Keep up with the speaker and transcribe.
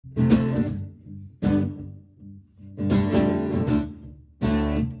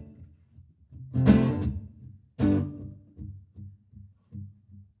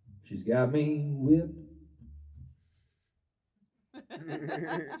She's got me whipped.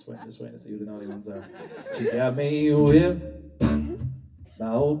 Just waiting to see who the naughty ones are. She's got me whipped,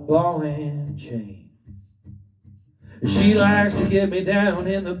 my old ball and chain. She likes to get me down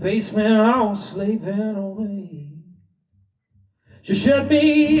in the basement, all slaving away. She shut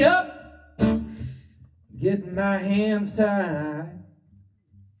me up, getting my hands tied.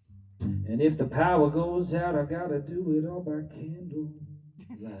 And if the power goes out, I gotta do it all by candlelight.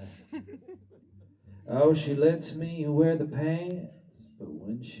 Oh, she lets me wear the pants, but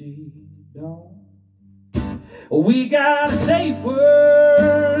when she don't, we got a safe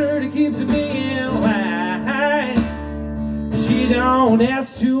word that keeps me in line. She don't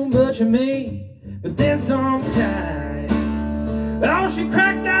ask too much of me, but then sometimes, oh, she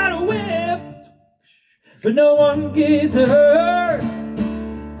cracks out a whip, but no one gets hurt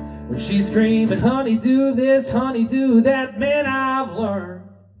when she's screaming, honey, do this, honey, do that. Man, I've learned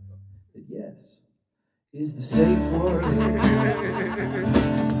that yes is the safe word.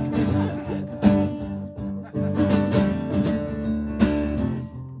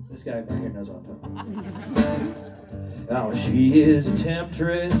 This guy right here knows what I'm talking about. Oh, she is a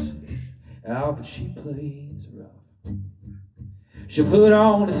temptress. Oh, but she plays rough. She'll put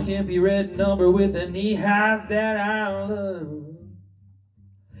on a skimpy red number with the knee highs that I love.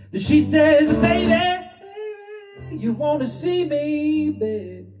 Then she says, baby, you want to see me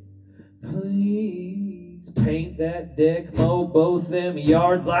beg? Please paint that deck, mow both them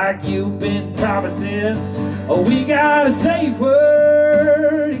yards like you've been promising. Oh, we got a safe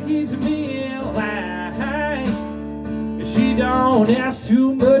word that keeps me in line. She don't ask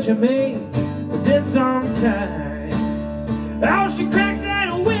too much of me, but then sometimes, oh, she cracks that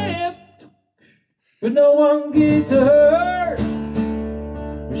whip, but no one gets hurt.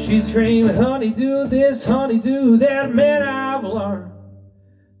 She's screaming, honey, do this, honey, do that. Man, I've learned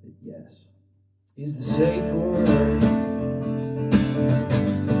that yes is the safe word.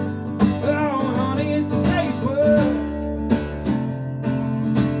 Oh, honey, it's the safe word.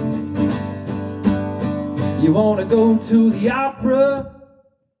 You want to go to the opera?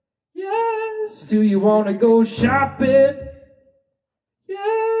 Yes. Do you want to go shopping?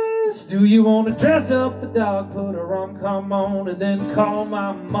 Yes. Do you want to dress up the dog, put a rom-com on, and then call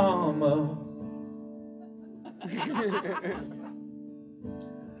my mama?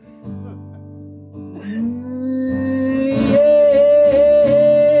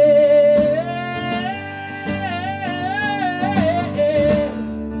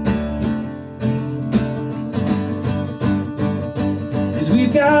 Cause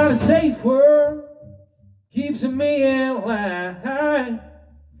we've got a safe word, keeps me in line.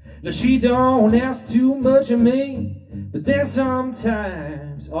 Now she don't ask too much of me, but then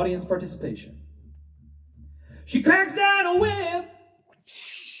sometimes, audience participation, she cracks down a whip.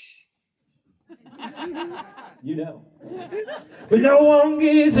 You know. But no one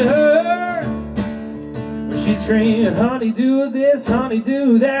gets hurt when she's screaming, honey, do this, honey,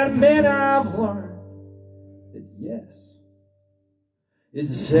 do that. Man, I've learned that yes is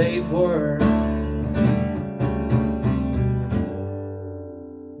a safe word.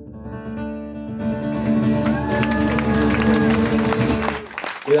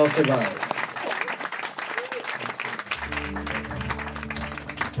 We all survived.